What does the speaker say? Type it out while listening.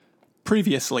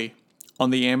Previously on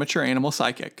the Amateur Animal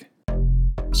Psychic.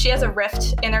 She has a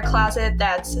rift in her closet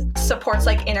that supports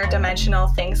like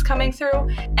interdimensional things coming through.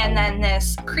 And then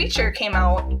this creature came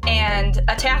out and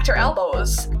attacked her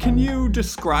elbows. Can you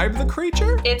describe the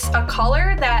creature? It's a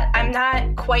color that I'm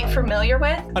not quite familiar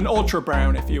with. An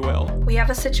UltraBrown, if you will. We have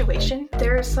a situation.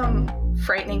 There are some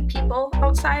frightening people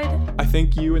outside. I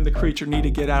think you and the creature need to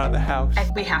get out of the house.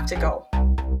 We have to go.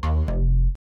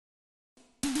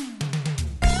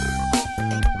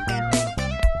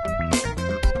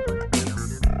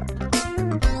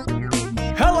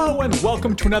 Hello and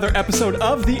welcome to another episode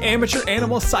of the Amateur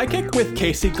Animal Psychic with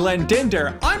Casey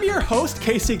Glendinder. I'm your host,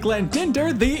 Casey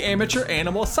Glendinder, the Amateur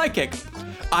Animal Psychic.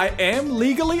 I am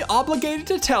legally obligated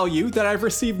to tell you that I've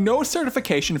received no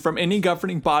certification from any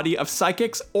governing body of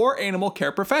psychics or animal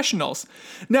care professionals.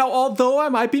 Now, although I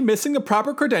might be missing the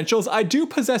proper credentials, I do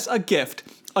possess a gift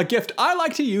I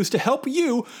like to use to help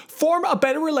you form a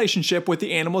better relationship with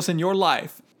the animals in your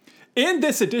life. In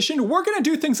this edition, we're going to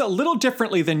do things a little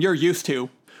differently than you're used to.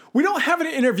 We don't have an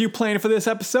interview planned for this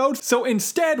episode, so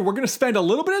instead we're going to spend a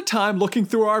little bit of time looking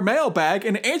through our mailbag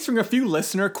and answering a few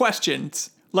listener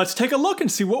questions. Let's take a look and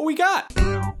see what we got.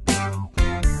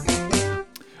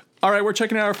 Alright, we're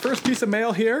checking out our first piece of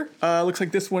mail here. Looks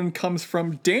like this one comes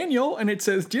from Daniel, and it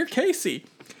says, "Dear Casey,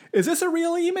 is this a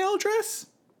real email address?"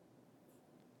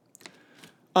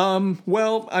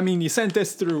 Well, I mean, you sent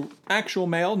this through actual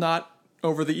mail, not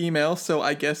over the email, so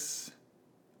I guess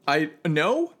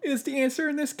no is the answer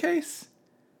in this case.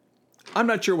 I'm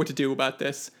not sure what to do about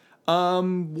this.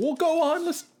 We'll go on.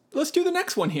 Let's do the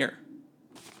next one here.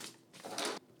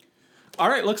 All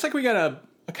right, looks like we got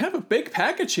a kind of a big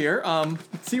package here.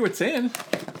 Let's see what's in.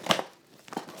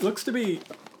 Looks to be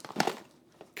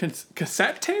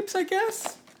cassette tapes, I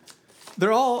guess.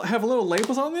 They're all have little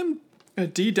labels on them. A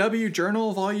DW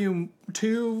Journal Volume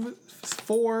 2,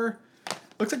 4.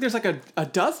 Looks like there's like a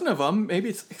dozen of them. Maybe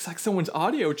it's like someone's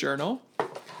audio journal.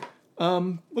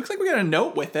 Looks like we got a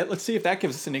note with it. Let's see if that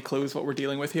gives us any clues what we're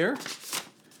dealing with here.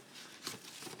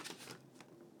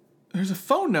 There's a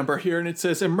phone number here, and it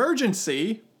says,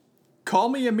 "Emergency. Call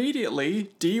me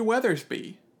immediately. D.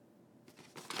 Weathersby."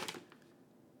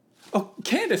 Oh,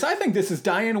 Candace, I think this is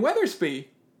Diane Weathersby.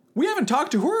 We haven't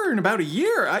talked to her in about a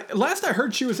year. Last I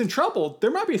heard she was in trouble.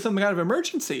 There might be some kind of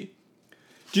emergency.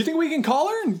 Do you think we can call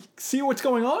her and see what's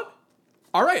going on?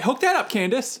 All right, hook that up,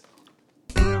 Candace.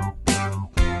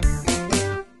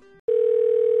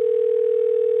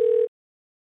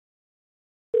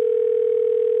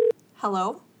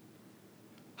 Hello?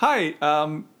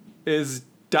 Hi, is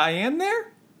Diane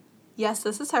there? Yes,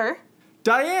 this is her.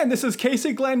 Diane, this is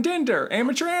Casey Glendinder,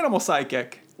 Amateur Animal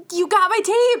Psychic. You got my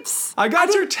tapes! I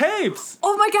got your tapes!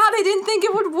 Oh my god, I didn't think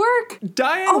it would work!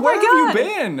 Diane, where have you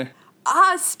been?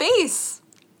 Space.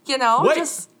 You know, Wait.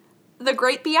 Just the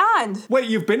great beyond. Wait,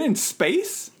 you've been in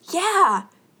space? Yeah,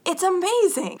 it's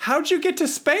amazing. How'd you get to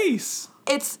space?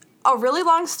 It's a really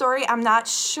long story. I'm not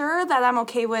sure that I'm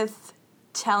okay with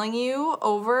telling you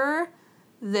over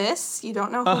this. You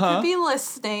don't know who could be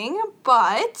listening,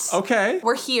 but Okay.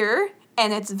 we're here.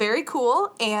 And it's very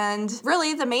cool, and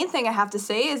really the main thing I have to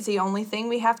say is the only thing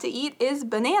we have to eat is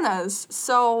bananas,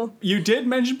 so... You did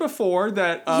mention before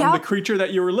that Yep. the creature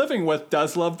that you were living with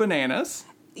does love bananas.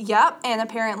 Yep, and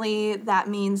apparently that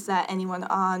means that anyone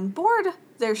on board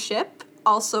their ship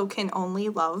also can only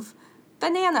love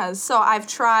bananas. So I've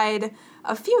tried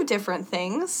a few different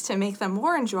things to make them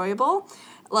more enjoyable,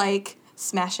 like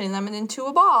smashing them into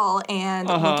a ball and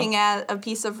looking at a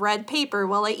piece of red paper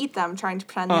while I eat them, trying to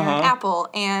pretend they're an apple,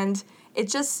 and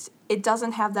it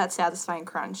doesn't have that satisfying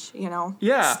crunch, you know?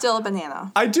 Yeah. Still a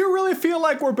banana. I do really feel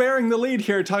like we're bearing the lead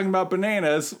here talking about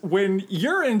bananas when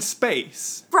you're in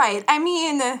space. Right, I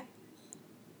mean,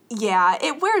 yeah,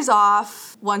 it wears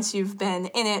off once you've been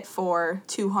in it for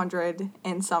 200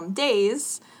 and some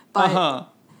days, but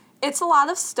it's a lot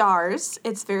of stars.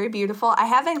 It's very beautiful. I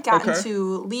haven't gotten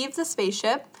to leave the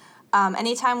spaceship.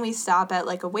 Anytime we stop at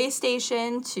like a way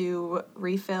station to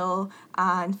refill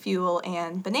on fuel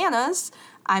and bananas,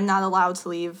 I'm not allowed to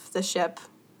leave the ship,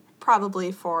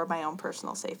 probably for my own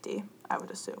personal safety, I would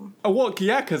assume. Oh, well,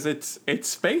 yeah, because it's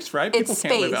space, right? People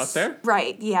can't live out there.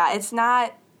 Right, yeah. It's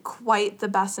not quite the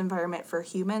best environment for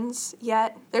humans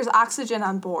yet. There's oxygen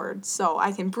on board, so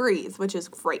I can breathe, which is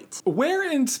great. Where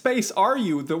in space are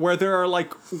you where there are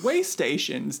like way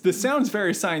stations? This sounds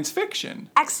very science fiction.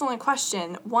 Excellent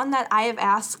question. One that I have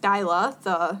asked Skyla,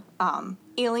 the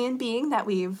alien being that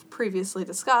we've previously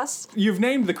discussed. You've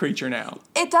named the creature now.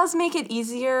 It does make it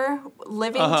easier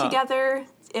living together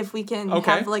if we can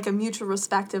have like a mutual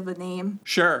respect of a name.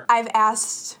 Sure. I've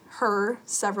asked her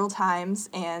several times,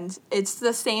 and it's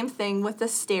the same thing with the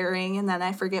staring, and then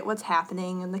I forget what's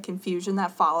happening and the confusion that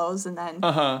follows, and then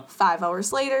 5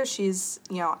 hours later,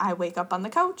 I wake up on the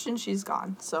couch and she's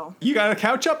gone, so. You got a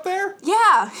couch up there?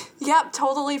 Yeah. Yep,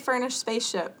 totally furnished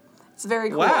spaceship. It's very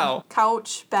cool. Wow.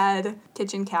 Couch, bed,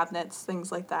 kitchen cabinets,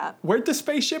 things like that. Where'd the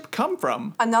spaceship come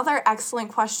from? Another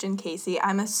excellent question, Casey.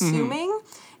 I'm assuming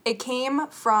it came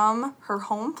from her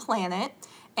home planet,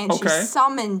 and she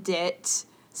summoned it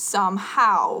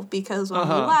somehow, because when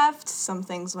we left, some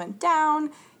things went down,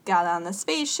 got on the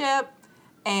spaceship,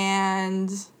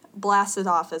 and blasted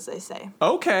off, as they say.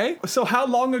 Okay. So how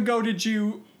long ago did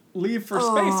you leave for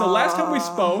space? So last time we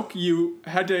spoke, you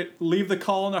had to leave the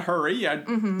call in a hurry. You had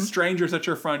strangers at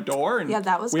your front door, and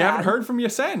that was we haven't heard from you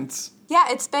since. Yeah,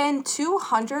 it's been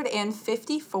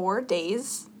 254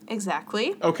 days.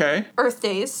 Exactly. Okay. Earth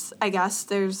days, I guess.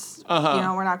 There's,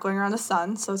 we're not going around the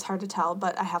sun, so it's hard to tell,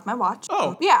 but I have my watch.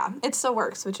 Oh. Yeah, it still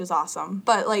works, which is awesome.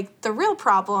 But, the real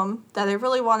problem that I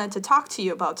really wanted to talk to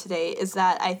you about today is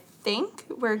that I think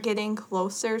we're getting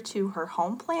closer to her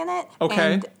home planet.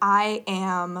 Okay. And I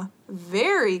am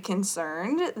very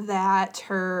concerned that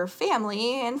her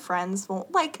family and friends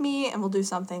won't like me and will do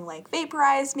something like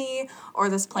vaporize me, or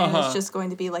this planet is just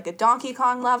going to be like a Donkey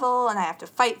Kong level and I have to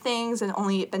fight things and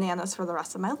only eat bananas for the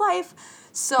rest of my life.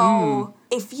 So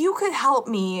if you could help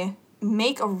me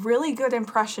make a really good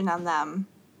impression on them,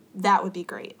 that would be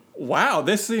great. Wow,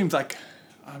 this seems like,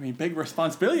 big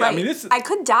responsibility. Right. I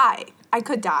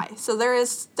could die. So there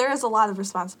is a lot of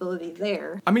responsibility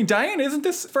there. Diane, isn't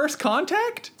this first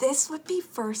contact? This would be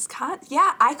first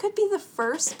Yeah, I could be the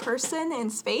first person in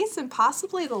space and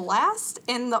possibly the last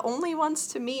and the only ones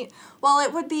to meet. Well,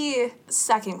 it would be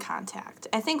second contact.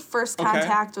 I think first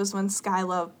contact was when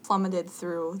Skyla plummeted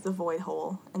through the void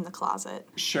hole in the closet.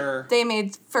 Sure. They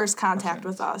made first contact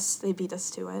with us. They beat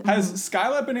us to it. Has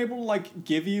Skyla been able to,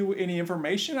 give you any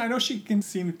information? I know she can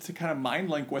seem to kind of mind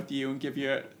link with you and give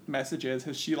you messages.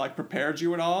 Has she, prepared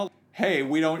you at all? Hey,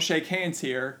 we don't shake hands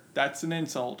here. That's an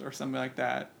insult or something like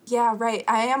that. Yeah, right.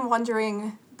 I am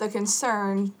wondering the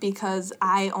concern because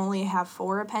I only have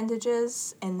 4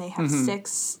 appendages and they have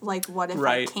 6. What if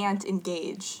I can't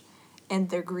engage in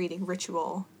their greeting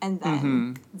ritual and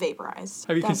then vaporized?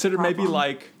 Have you considered maybe,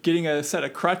 getting a set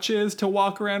of crutches to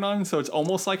walk around on so it's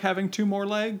almost like having 2 more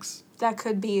legs? That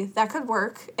could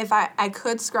work. If I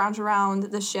could scrounge around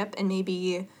the ship and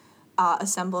maybe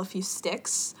assemble a few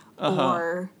sticks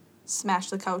or smash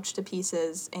the couch to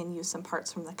pieces and use some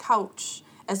parts from the couch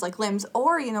as limbs.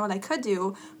 Or, you know what I could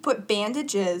do? Put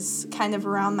bandages kind of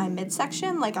around my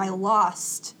midsection. I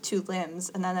lost 2 limbs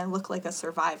and then I look like a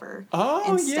survivor.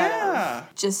 Oh, instead yeah.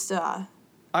 of just a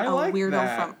like weirdo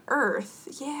that. from Earth.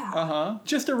 Yeah.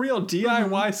 Just a real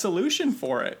DIY solution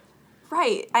for it.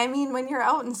 Right. When you're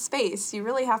out in space, you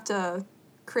really have to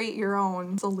create your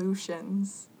own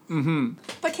solutions.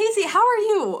 But Casey, how are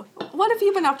you? What have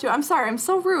you been up to? I'm sorry, I'm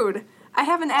so rude. I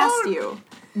haven't asked you.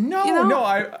 No,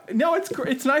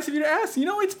 it's nice of you to ask.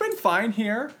 It's been fine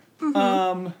here.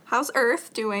 How's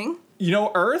Earth doing?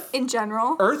 Earth in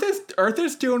general. Earth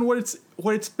is doing what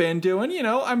it's been doing.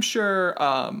 I'm sure.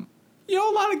 A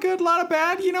lot of good, a lot of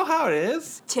bad. You know how it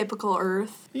is. Typical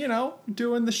Earth.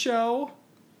 Doing the show,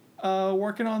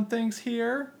 working on things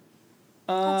here.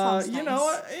 That sounds nice.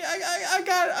 I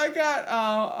got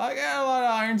a lot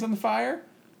of irons on the fire.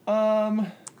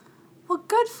 Well,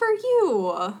 good for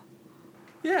you.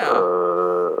 Yeah.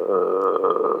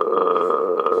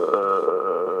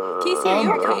 Casey, are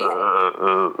you okay?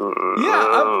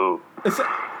 Yeah.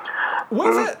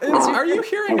 Are you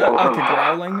hearing a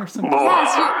growling or something?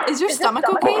 Yeah. Is your stomach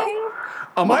okay?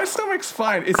 My stomach's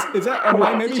fine. Am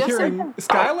I maybe hearing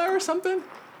Skylar or something?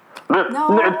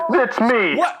 No. It's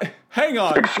me. What? Hang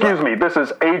on. Excuse me, this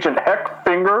is Agent Heck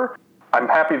Finger. I'm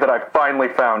happy that I finally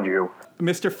found you.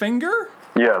 Mr. Finger?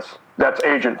 Yes, that's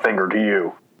Agent Finger to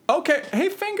you. Okay. Hey,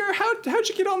 Finger, how'd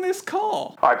you get on this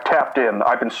call? I've tapped in.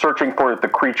 I've been searching for the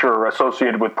creature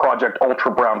associated with Project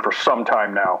UltraBrown for some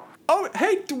time now. Oh,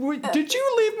 hey, did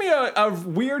you leave me a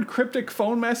weird cryptic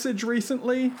phone message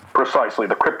recently? Precisely.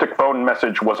 The cryptic phone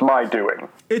message was my doing.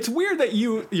 It's weird that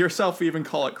you yourself even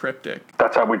call it cryptic.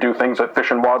 That's how we do things at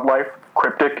Fish and Wildlife.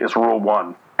 Cryptic is rule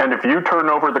 1. And if you turn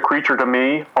over the creature to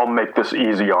me, I'll make this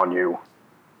easy on you.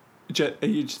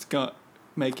 You just gonna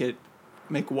make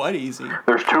what easy?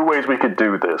 There's 2 ways we could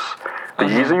do this.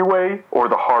 The easy way or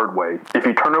the hard way. If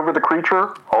you turn over the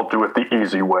creature, I'll do it the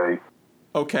easy way.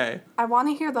 Okay. I want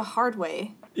to hear the hard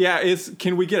way. Yeah,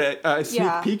 can we get a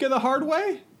sneak peek of the hard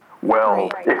way? Well,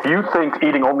 if you think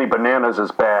eating only bananas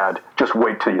is bad, just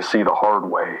wait till you see the hard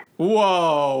way.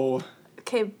 Whoa.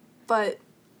 Okay, but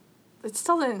it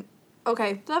still didn't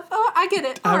Okay. I get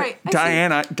it. All right.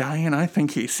 Diane, I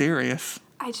think he's serious.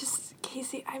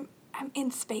 Casey, I'm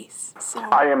in space. So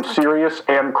I am serious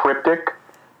and cryptic.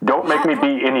 Don't make me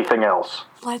be anything else.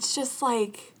 Let's just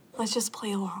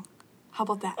play along. How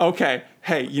about that? Okay.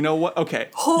 Hey, you know what? Okay.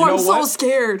 Oh, I'm so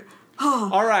scared.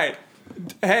 All right.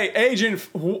 Hey, Agent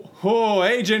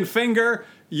Finger,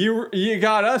 you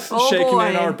got us shaking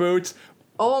in our boots.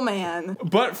 Oh, man.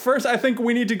 But first, I think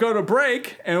we need to go to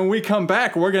break, and when we come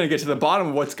back, we're going to get to the bottom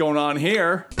of what's going on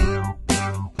here.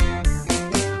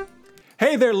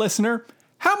 Hey there, listener.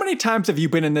 How many times have you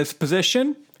been in this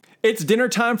position? It's dinner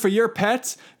time for your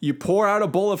pets, you pour out a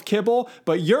bowl of kibble,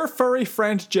 but your furry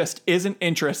friend just isn't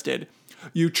interested.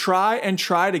 You try and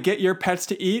try to get your pets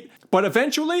to eat, but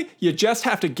eventually you just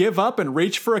have to give up and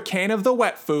reach for a can of the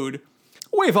wet food.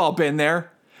 We've all been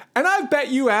there. And I bet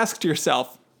you asked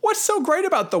yourself, what's so great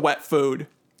about the wet food?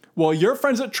 Well, your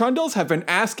friends at Trundles have been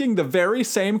asking the very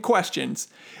same questions.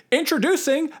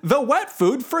 Introducing the wet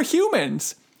food for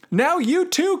humans. Now you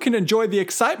too can enjoy the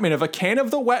excitement of a can of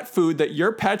the wet food that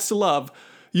your pets love.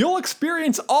 You'll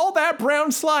experience all that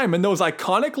brown slime and those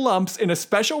iconic lumps in a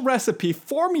special recipe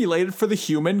formulated for the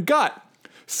human gut.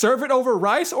 Serve it over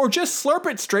rice or just slurp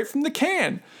it straight from the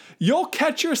can. You'll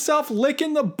catch yourself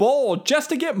licking the bowl just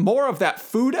to get more of that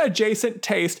food-adjacent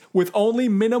taste with only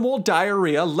minimal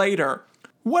diarrhea later.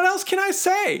 What else can I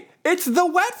say? It's the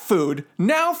wet food,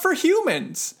 now for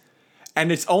humans.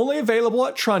 And it's only available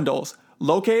at Trundles,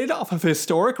 located off of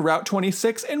historic Route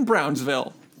 26 in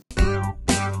Brownsville.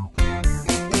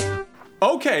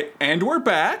 Okay, and we're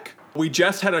back. We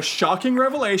just had a shocking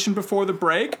revelation before the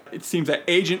break. It seems that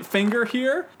Agent Finger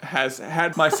here has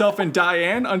had myself and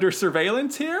Diane under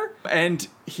surveillance here, and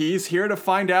he's here to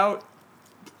find out,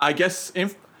 I guess,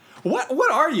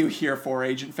 what are you here for,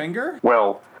 Agent Finger?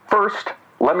 Well, first,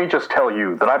 let me just tell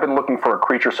you that I've been looking for a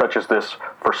creature such as this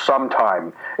for some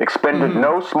time, expended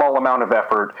no small amount of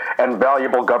effort and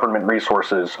valuable government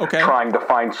resources trying to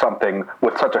find something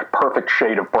with such a perfect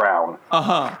shade of brown.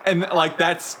 And like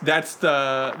that's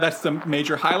the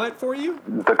major highlight for you?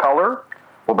 The color?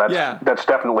 Well, that's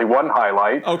definitely one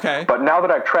highlight. Okay. But now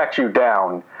that I've tracked you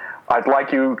down, I'd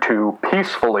like you to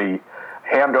peacefully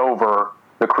hand over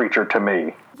the creature to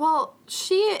me. Well,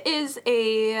 she is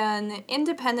an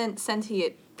independent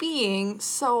sentient being,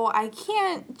 so I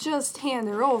can't just hand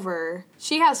her over.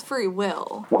 She has free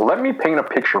will. Well, let me paint a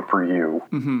picture for you.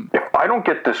 If I don't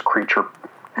get this creature,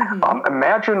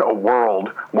 imagine a world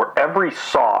where every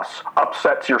sauce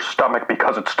upsets your stomach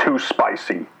because it's too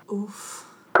spicy. Oof.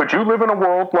 Could you live in a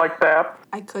world like that?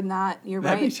 I could not. You're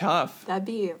That'd right. be tough. That'd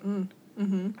be...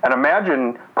 And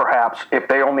imagine, perhaps, if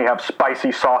they only have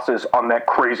spicy sauces on that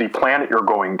crazy planet you're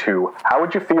going to. How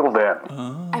would you feel then?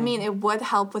 I mean, it would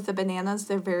help with the bananas.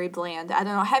 They're very bland. I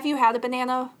don't know. Have you had a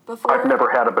banana before? I've never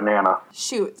had a banana.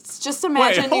 Shoot. Just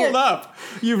imagine Hold up.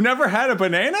 You've never had a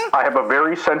banana? I have a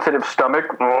very sensitive stomach,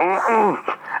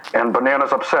 and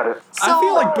bananas upset it. I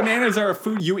feel like bananas are a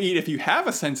food you eat if you have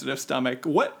a sensitive stomach.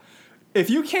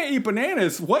 If you can't eat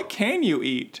bananas, what can you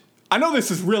eat? I know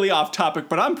this is really off topic,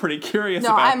 but I'm pretty curious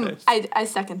about this. I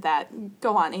second that.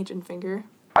 Go on, Agent Finger.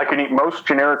 I can eat most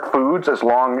generic foods as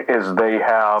long as they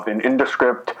have an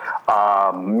indescript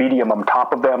medium on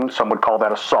top of them. Some would call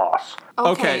that a sauce.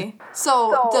 Okay.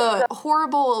 So the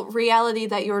horrible reality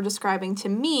that you're describing to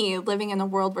me, living in a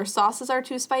world where sauces are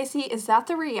too spicy, is that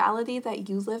the reality that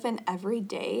you live in every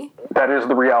day? That is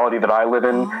the reality that I live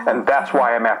in, and that's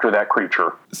why I'm after that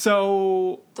creature.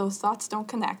 So... Those thoughts don't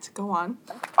connect. Go on.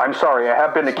 I'm sorry, I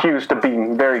have been accused of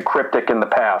being very cryptic in the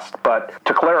past, but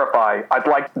to clarify, I'd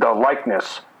like the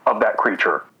likeness of that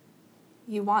creature.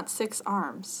 You want 6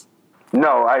 arms.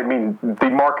 No, I mean the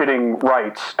marketing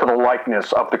rights to the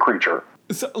likeness of the creature.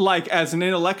 So, like as an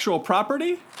intellectual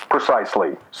property?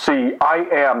 Precisely. See, I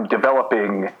am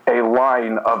developing a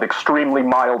line of extremely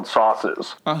mild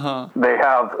sauces. They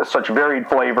have such varied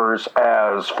flavors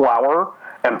as flour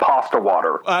and pasta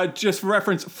water. Just for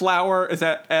reference, flour, is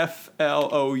that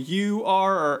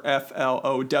F-L-O-U-R or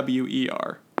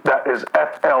F-L-O-W-E-R? That is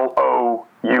F-L-O-U-R,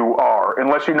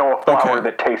 unless you know a flour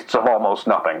that tastes of almost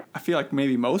nothing. I feel like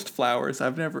maybe most flours.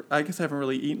 I guess I haven't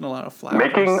really eaten a lot of flours.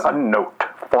 Making a note.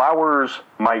 Flours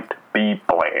might be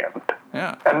bland.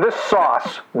 Yeah. And this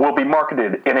sauce will be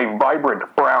marketed in a vibrant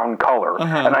brown color,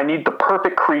 and I need the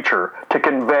perfect creature to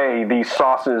convey these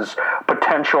sauces'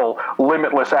 potential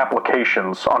limitless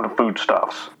applications onto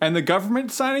foodstuffs. And the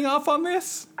government signing off on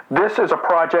this? This is a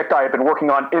project I have been working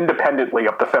on independently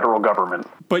of the federal government.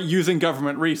 But using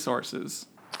government resources.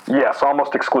 Yes,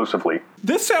 almost exclusively.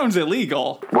 This sounds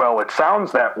illegal. Well, it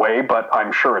sounds that way, but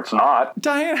I'm sure it's not.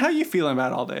 Diane, how you feeling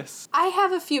about all this? I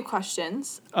have a few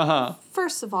questions.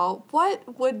 First of all,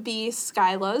 what would be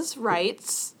Skyla's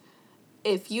rights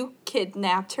if you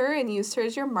kidnapped her and used her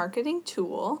as your marketing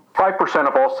tool? 5%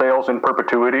 of all sales in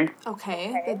perpetuity.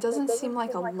 Okay, that doesn't seem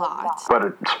like a lot.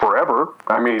 But it's forever.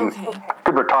 I mean, you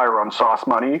could retire on sauce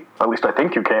money. At least I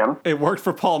think you can. It worked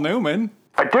for Paul Newman.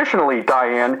 Additionally,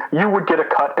 Diane, you would get a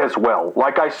cut as well.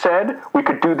 Like I said, we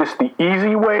could do this the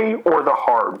easy way or the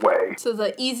hard way. So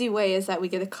the easy way is that we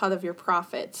get a cut of your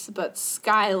profits, but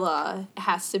Skyla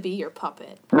has to be your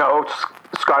puppet. No,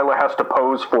 Skyla has to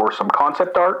pose for some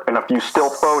concept art and a few still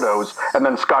photos, and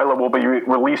then Skyla will be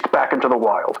released back into the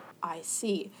wild. I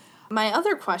see. My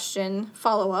other question,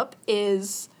 follow-up,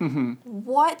 is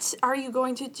what are you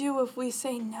going to do if we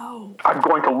say no? I'm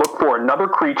going to look for another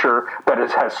creature that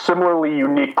has similarly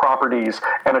unique properties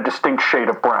and a distinct shade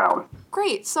of brown.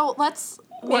 Great, so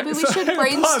maybe we should Pause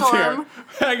brainstorm. here.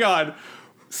 Hang on.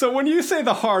 So when you say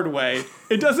the hard way,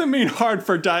 it doesn't mean hard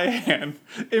for Diane.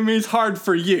 It means hard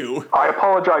for you. I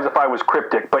apologize if I was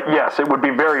cryptic, but yes, it would be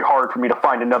very hard for me to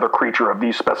find another creature of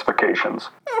these specifications.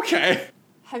 Okay.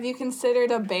 Have you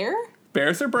considered a bear?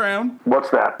 Bears are brown. What's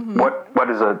that? What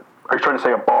is a... Are you trying to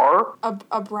say a bar?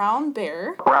 A brown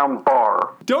bear. Brown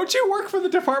bar. Don't you work for the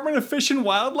Department of Fish and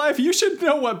Wildlife? You should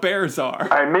know what bears are.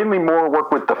 I mainly more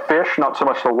work with the fish, not so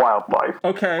much the wildlife.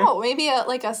 Okay. Oh, maybe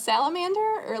a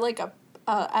salamander or like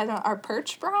I don't know, our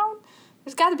perch brown?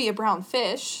 There's got to be a brown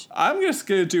fish. I'm just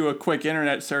going to do a quick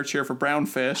internet search here for brown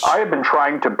fish. I have been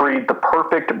trying to breed the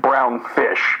perfect brown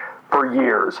fish for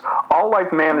years. All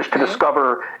I've managed to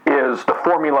discover is the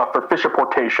formula for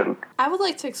fishiportation. I would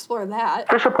like to explore that.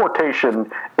 Fishiportation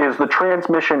is the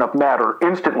transmission of matter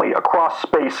instantly across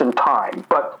space and time,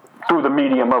 but through the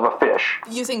medium of a fish.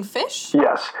 Using fish?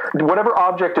 Yes. Whatever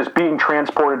object is being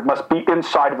transported must be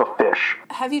inside of a fish.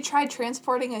 Have you tried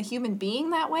transporting a human being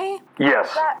that way?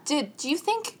 Yes. Do you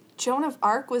think Joan of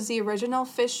Arc was the original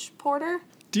fish porter?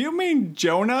 Do you mean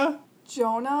Jonah?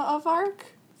 Jonah of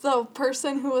Arc? The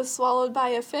person who was swallowed by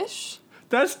a fish?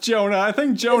 That's Jonah. I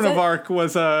think Joan of Arc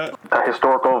was a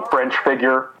historical French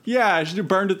figure. Yeah, she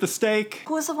burned at the stake.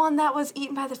 Who was the one that was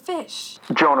eaten by the fish?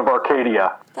 Joan of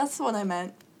Arcadia. That's the one I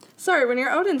meant. Sorry, when you're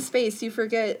out in space, you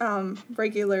forget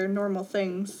regular, normal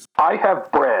things. I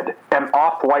have bred an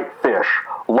off-white fish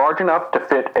large enough to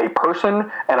fit a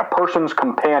person and a person's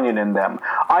companion in them.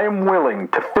 I am willing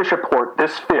to fishaport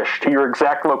this fish to your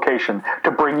exact location to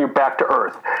bring you back to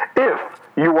Earth, if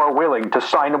you are willing to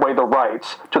sign away the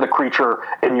rights to the creature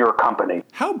in your company.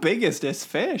 How big is this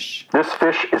fish? This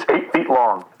fish is 8 feet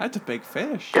long. That's a big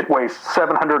fish. It weighs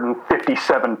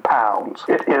 757 pounds.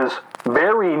 It is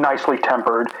very nicely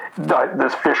tempered.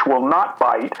 This fish will not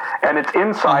bite, and its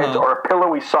insides are a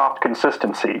pillowy, soft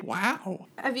consistency. Wow.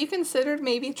 Have you considered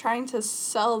maybe trying to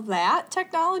sell that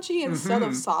technology instead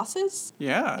of sauces?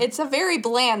 Yeah. It's a very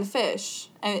bland fish,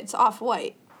 and it's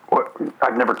off-white. What?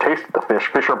 I've never tasted the fish.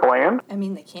 Fish are bland? I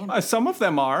mean, they can be. Some of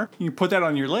them are. You can put that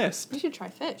on your list. You should try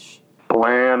fish.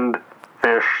 Bland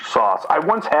fish sauce. I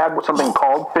once had something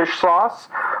called fish sauce.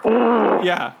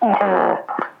 Yeah.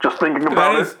 Just thinking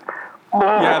about it.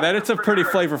 Yeah, that it's a pretty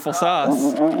flavorful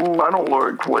sauce. I don't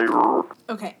like flavor.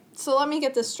 Okay, so let me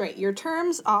get this straight. Your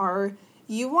terms are,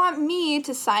 you want me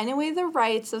to sign away the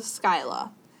rights of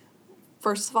Skyla.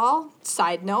 First of all,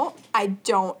 side note, I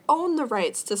don't own the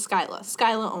rights to Skyla.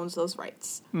 Skyla owns those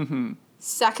rights.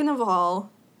 Second of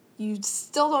all, you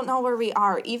still don't know where we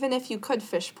are, even if you could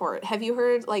fishport. Have you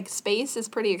heard, space is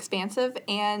pretty expansive,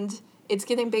 and it's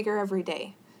getting bigger every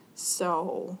day.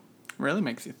 So... Really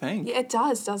makes you think. Yeah, it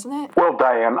does, doesn't it? Well,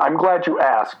 Diane, I'm glad you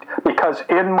asked, because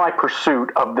in my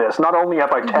pursuit of this, not only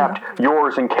have I tapped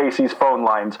yours and Casey's phone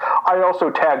lines, I also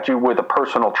tagged you with a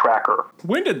personal tracker.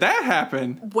 When did that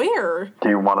happen? Where? Do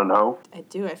you want to know? I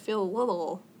do. I feel a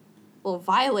little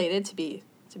violated to be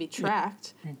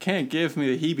tracked. You can't give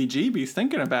me the heebie-jeebies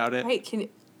thinking about it. Right,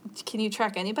 can you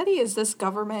track anybody? Is this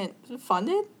government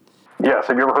funded? Yes,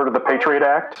 have you ever heard of the Patriot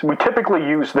Act? We typically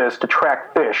use this to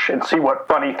track fish and see what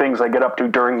funny things they get up to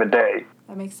during the day.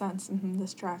 That makes sense.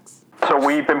 This tracks. So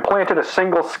we've implanted a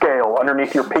single scale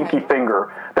underneath your pinky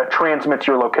finger that transmits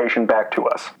your location back to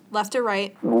us. Left or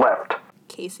right? Left.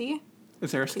 Casey?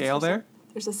 Is there a scale there?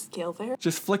 There's a scale there.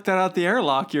 Just flick that out the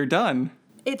airlock, you're done.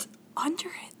 It's under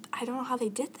it. I don't know how they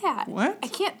did that. What? I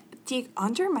can't dig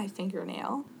under my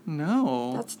fingernail.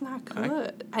 No. That's not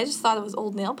good. I just thought it was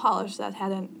old nail polish that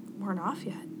hadn't worn off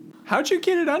yet. How'd you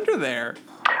get it under there?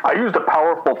 I used a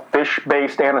powerful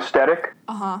fish-based anesthetic.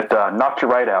 It knocked you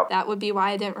right out. That would be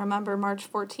why I didn't remember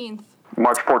March 14th.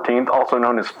 March 14th, also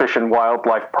known as Fish and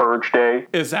Wildlife Purge Day.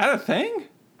 Is that a thing?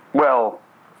 Well,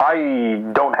 I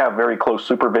don't have very close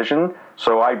supervision,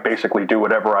 so I basically do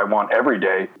whatever I want every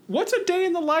day. What's a day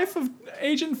in the life of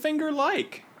Agent Finger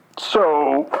like?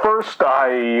 So, first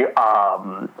I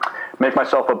make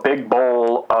myself a big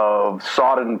bowl of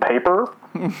sodden paper,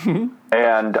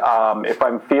 and if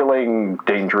I'm feeling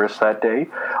dangerous that day,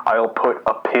 I'll put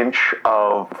a pinch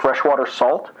of freshwater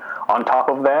salt on top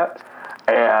of that.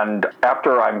 And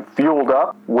after I'm fueled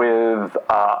up with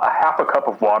a half a cup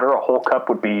of water, a whole cup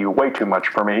would be way too much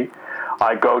for me,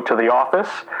 I go to the office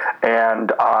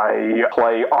and I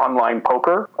play online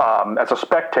poker. As a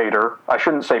spectator, I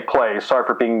shouldn't say play, sorry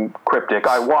for being cryptic.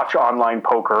 I watch online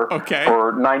poker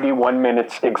for 91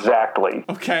 minutes exactly.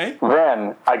 Okay.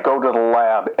 Then I go to the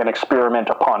lab and experiment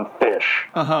upon fish.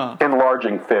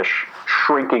 Enlarging fish,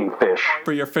 shrinking fish.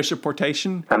 For your fish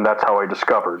apportation? And that's how I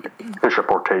discovered fish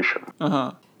apportation.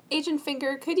 Agent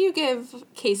Finger, could you give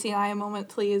Casey and I a moment,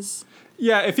 please?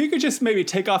 Yeah, if you could just maybe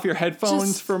take off your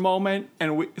headphones for a moment,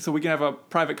 and so we can have a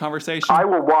private conversation. I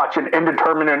will watch an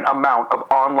indeterminate amount of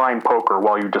online poker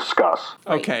while you discuss.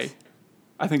 Okay.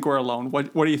 I think we're alone.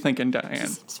 What are you thinking, Diane?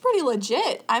 It's pretty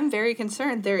legit. I'm very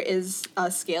concerned. There is a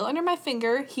scale under my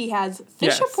finger. He has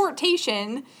fish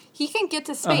apportation. He can get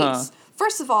to space.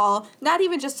 First of all, not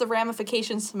even just the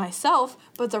ramifications to myself,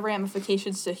 but the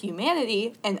ramifications to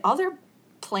humanity and other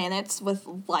planets with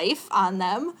life on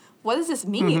them. What does this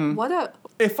mean?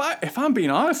 If I'm being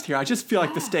honest here, I just feel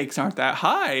like the stakes aren't that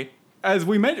high. As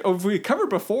we covered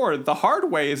before, the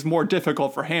hard way is more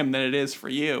difficult for him than it is for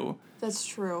you. That's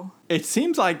true. It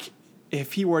seems like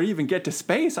if he were to even get to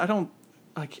space, I don't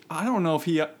know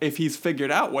if he's figured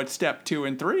out what step 2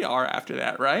 and 3 are after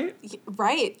that, right?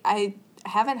 Right. I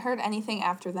haven't heard anything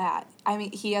after that. I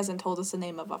mean, he hasn't told us the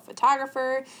name of a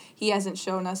photographer. He hasn't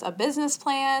shown us a business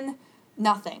plan.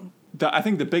 Nothing. I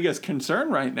think the biggest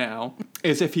concern right now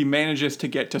is if he manages to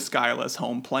get to Skyla's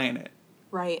home planet.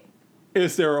 Right.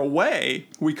 Is there a way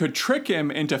we could trick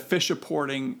him into fish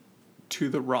apporting to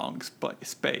the wrong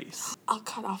space? I'll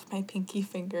cut off my pinky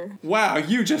finger. Wow,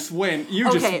 you just went.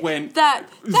 That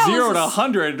 0 to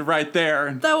 100 right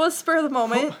there. That was spur of the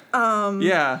moment.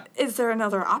 Yeah. Is there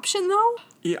another option though?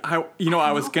 Yeah,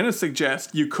 I was gonna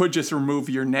suggest you could just remove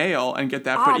your nail and get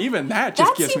that, but even that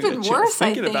just gives me the chills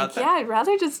thinking about that. Yeah, I'd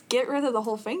rather just get rid of the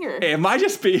whole finger. It might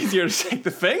just be easier to take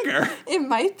the finger. It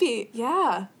might be,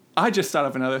 yeah. I just thought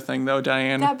of another thing though,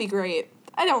 Diane. That'd be great.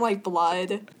 I don't like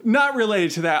blood. Not related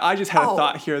to that. I just had a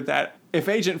thought here that if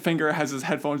Agent Finger has his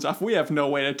headphones off, we have no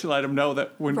way to let him know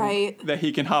that that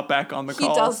he can hop back on the call.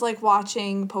 He does like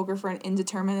watching poker for an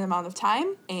indeterminate amount of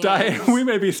time. And Diane, we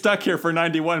may be stuck here for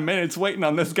 91 minutes waiting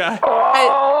on this guy.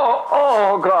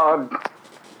 Oh, God.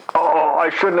 Oh, I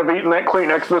shouldn't have eaten that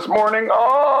Kleenex this morning.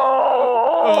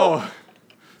 Oh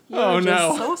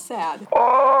no. So sad.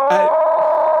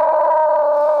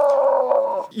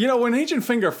 When Agent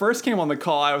Finger first came on the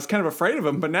call, I was kind of afraid of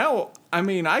him, but now, I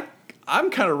mean, I'm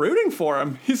kind of rooting for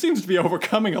him. He seems to be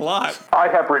overcoming a lot. I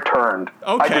have returned.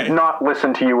 Okay. I did not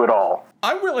listen to you at all.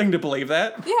 I'm willing to believe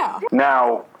that. Yeah.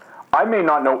 Now, I may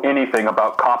not know anything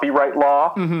about copyright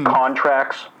law,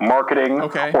 contracts, marketing,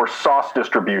 or sauce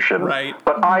distribution,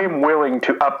 but I am willing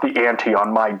to up the ante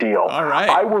on my deal. All right.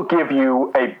 I will give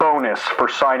you a bonus for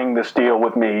signing this deal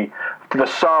with me, the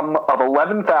sum of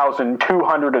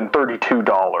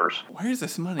 $11,232. Where's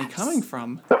this money coming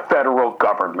from? The federal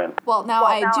government. Well,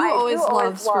 I do always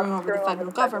love screwing over the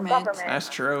federal government. That's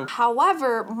true.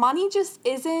 However, money just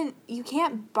isn't, you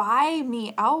can't buy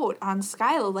me out on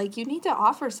Skyla. Like, you need to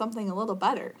offer something a little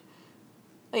better.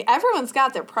 Like, everyone's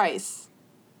got their price.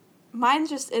 Mine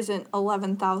just isn't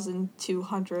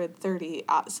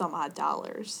 $11,230 some odd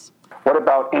dollars. What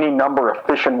about any number of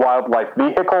fish and wildlife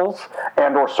vehicles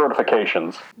and or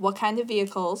certifications? What kind of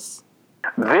vehicles?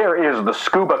 There is the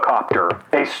scuba copter,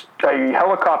 a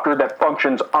helicopter that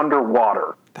functions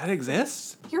underwater. That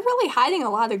exists? You're really hiding a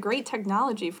lot of great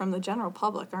technology from the general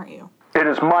public, aren't you? It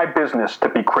is my business to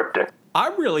be cryptic.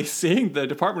 I'm really seeing the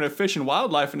Department of Fish and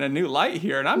Wildlife in a new light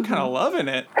here, and I'm kind of loving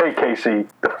it. Hey, Casey,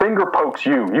 the finger pokes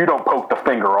you. You don't poke the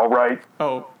finger, all right?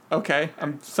 Oh, okay.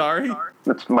 I'm sorry.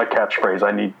 That's my catchphrase.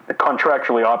 I need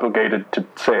contractually obligated to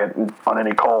say it on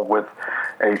any call with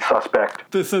a suspect.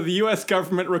 So the U.S.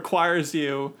 government requires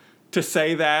you to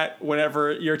say that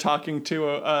whenever you're talking to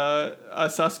a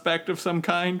suspect of some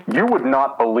kind? You would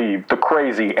not believe the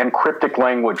crazy and cryptic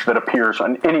language that appears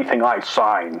on anything I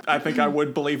sign. I think I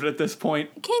would believe it at this point.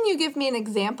 Can you give me an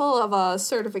example of a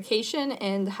certification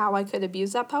and how I could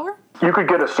abuse that power? You could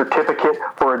get a certificate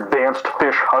for advanced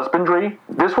fish husbandry.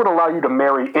 This would allow you to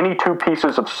marry any two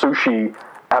pieces of sushi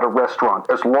at a restaurant,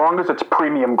 as long as it's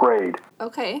premium grade.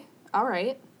 Okay, all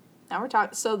right. Now we're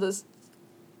talking. So the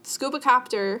scuba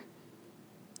copter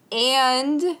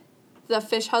and the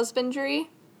fish husbandry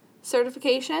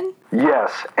certification?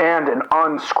 Yes, and an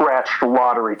unscratched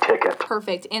lottery ticket.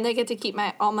 Perfect. And I get to keep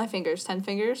all my fingers, 10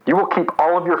 fingers? You will keep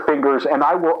all of your fingers, and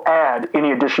I will add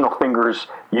any additional fingers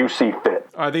you see fit.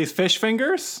 Are these fish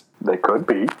fingers? They could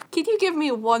be. Could you give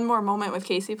me one more moment with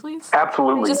Casey, please?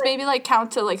 Absolutely. Just maybe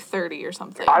count to 30 or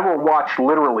something. I will watch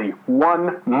literally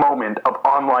one moment of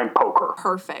online poker.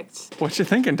 Perfect. What you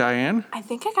thinking, Diane? I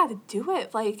think I gotta do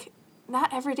it.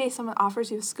 Not every day someone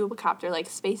offers you a scuba copter.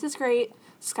 Space is great,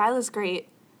 Skyla's great,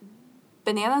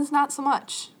 bananas not so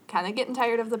much. Kind of getting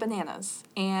tired of the bananas.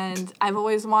 And I've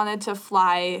always wanted to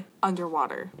fly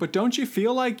underwater. But don't you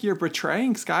feel like you're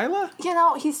betraying Skyla?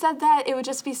 He said that it would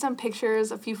just be some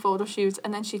pictures, a few photo shoots,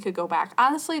 and then she could go back.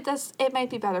 Honestly, it might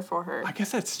be better for her. I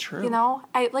guess that's true.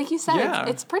 Like you said, Yeah.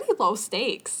 it's pretty low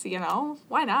stakes,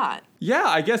 Why not? Yeah,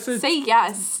 I guess it's... Say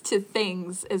yes to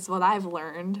things is what I've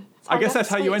learned. I guess that's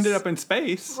how you ended up in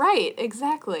space. Right,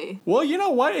 exactly. Well, you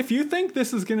know what? If you think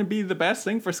this is going to be the best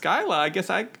thing for Skyla, I guess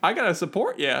I got to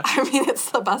support you. I mean,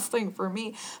 it's the best thing for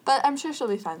me. But I'm sure she'll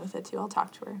be fine with it, too. I'll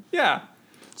talk to her. Yeah.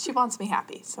 She wants me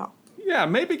happy, so. Yeah,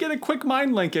 maybe get a quick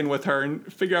mind link in with her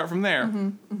and figure out from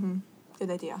there. Good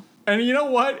idea. And you know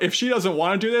what? If she doesn't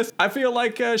want to do this, I feel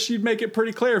like she'd make it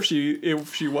pretty clear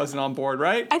if she wasn't on board,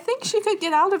 right? I think she could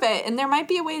get out of it, and there might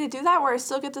be a way to do that where I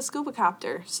still get the scuba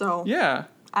copter, so. Yeah.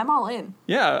 I'm all in.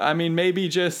 Yeah, I mean, maybe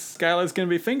just Skyla's going to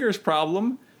be fingers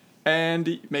problem,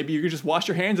 and maybe you could just wash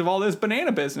your hands of all this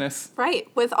banana business. Right,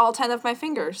 with all 10 of my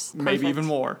fingers. Perfect. Maybe even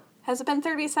more. Has it been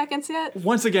 30 seconds yet?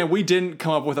 Once again, we didn't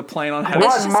come up with a plan on how to...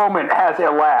 One moment has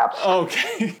elapsed.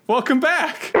 Okay, welcome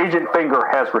back. Agent Finger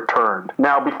has returned.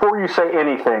 Now, before you say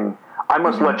anything, I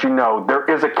must let you know there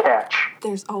is a catch.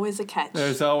 There's always a catch.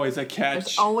 There's always a catch.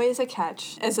 There's always a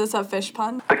catch. Is this a fish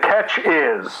pun? The catch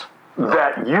is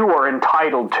that you are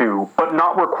entitled to, but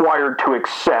not required to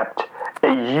accept,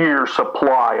 a year's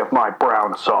supply of my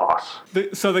brown sauce.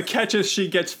 So the catch is she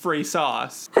gets free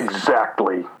sauce.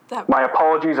 Exactly. My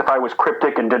apologies if I was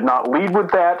cryptic and did not lead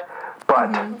with that,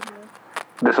 but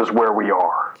this is where we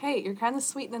are. Okay, you're kind of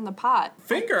sweetening the pot.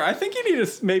 Finger, I think you need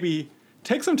to maybe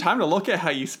take some time to look at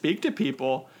how you speak to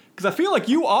people, because I feel like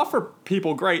you offer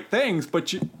people great things,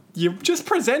 but you just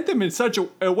present them in such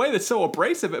a way that's so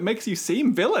abrasive, it makes you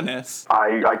seem villainous.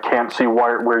 I can't see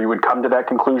where you would come to that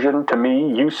conclusion. To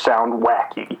me, you sound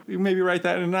wacky. You maybe write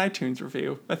that in an iTunes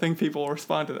review. I think people will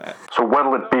respond to that. So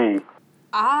what'll it be?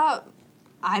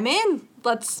 I'm in.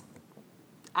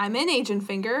 I'm in, Agent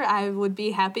Finger. I would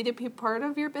be happy to be part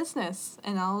of your business,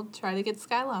 and I'll try to get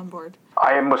Skyla on board.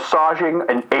 I am massaging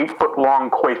an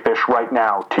 8-foot-long koi fish right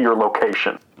now to your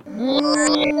location.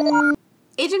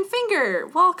 Agent Finger,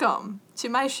 welcome to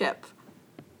my ship.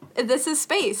 This is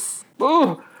space.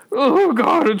 Oh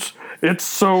God, it's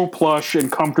so plush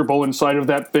and comfortable inside of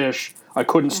that fish. I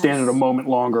couldn't stand it a moment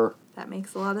longer. That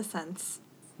makes a lot of sense.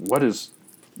 What is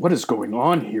going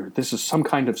on here? This is some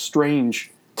kind of strange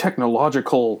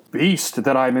technological beast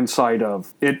that I'm inside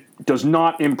of. It does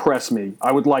not impress me.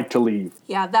 I would like to leave.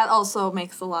 Yeah, that also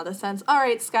makes a lot of sense. All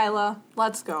right, Skyla,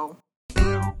 let's go.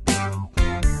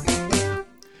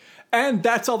 And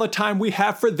that's all the time we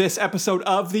have for this episode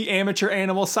of The Amateur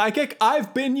Animal Psychic.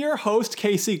 I've been your host,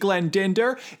 Casey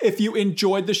Glendinder. If you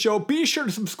enjoyed the show, be sure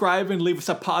to subscribe and leave us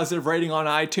a positive rating on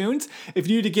iTunes. If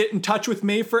you need to get in touch with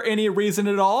me for any reason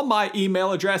at all, my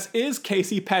email address is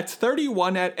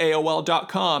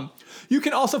caseypets31@aol.com. You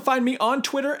can also find me on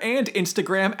Twitter and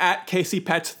Instagram at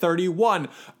caseypets31.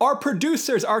 Our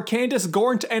producers are Candace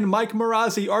Gornt and Mike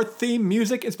Marazzi. Our theme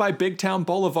music is by Big Town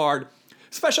Boulevard.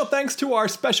 Special thanks to our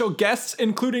special guests,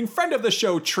 including friend of the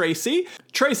show, Tracy.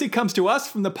 Tracy comes to us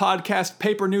from the podcast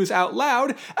Paper News Out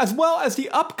Loud, as well as the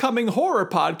upcoming horror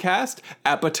podcast,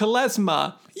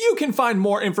 Apatelesma. You can find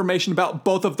more information about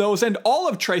both of those and all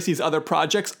of Tracy's other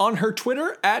projects on her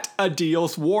Twitter at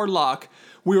AdealsWarlock.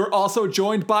 We were also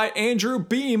joined by Andrew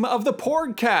Beam of the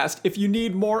Porgcast. If you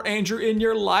need more Andrew in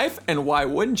your life, and why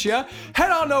wouldn't you, head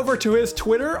on over to his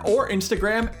Twitter or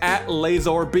Instagram at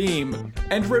LazorBeam.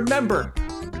 And remember,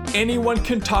 anyone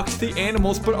can talk to the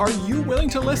animals, but are you willing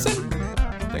to listen?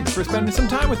 Thanks for spending some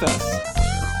time with us.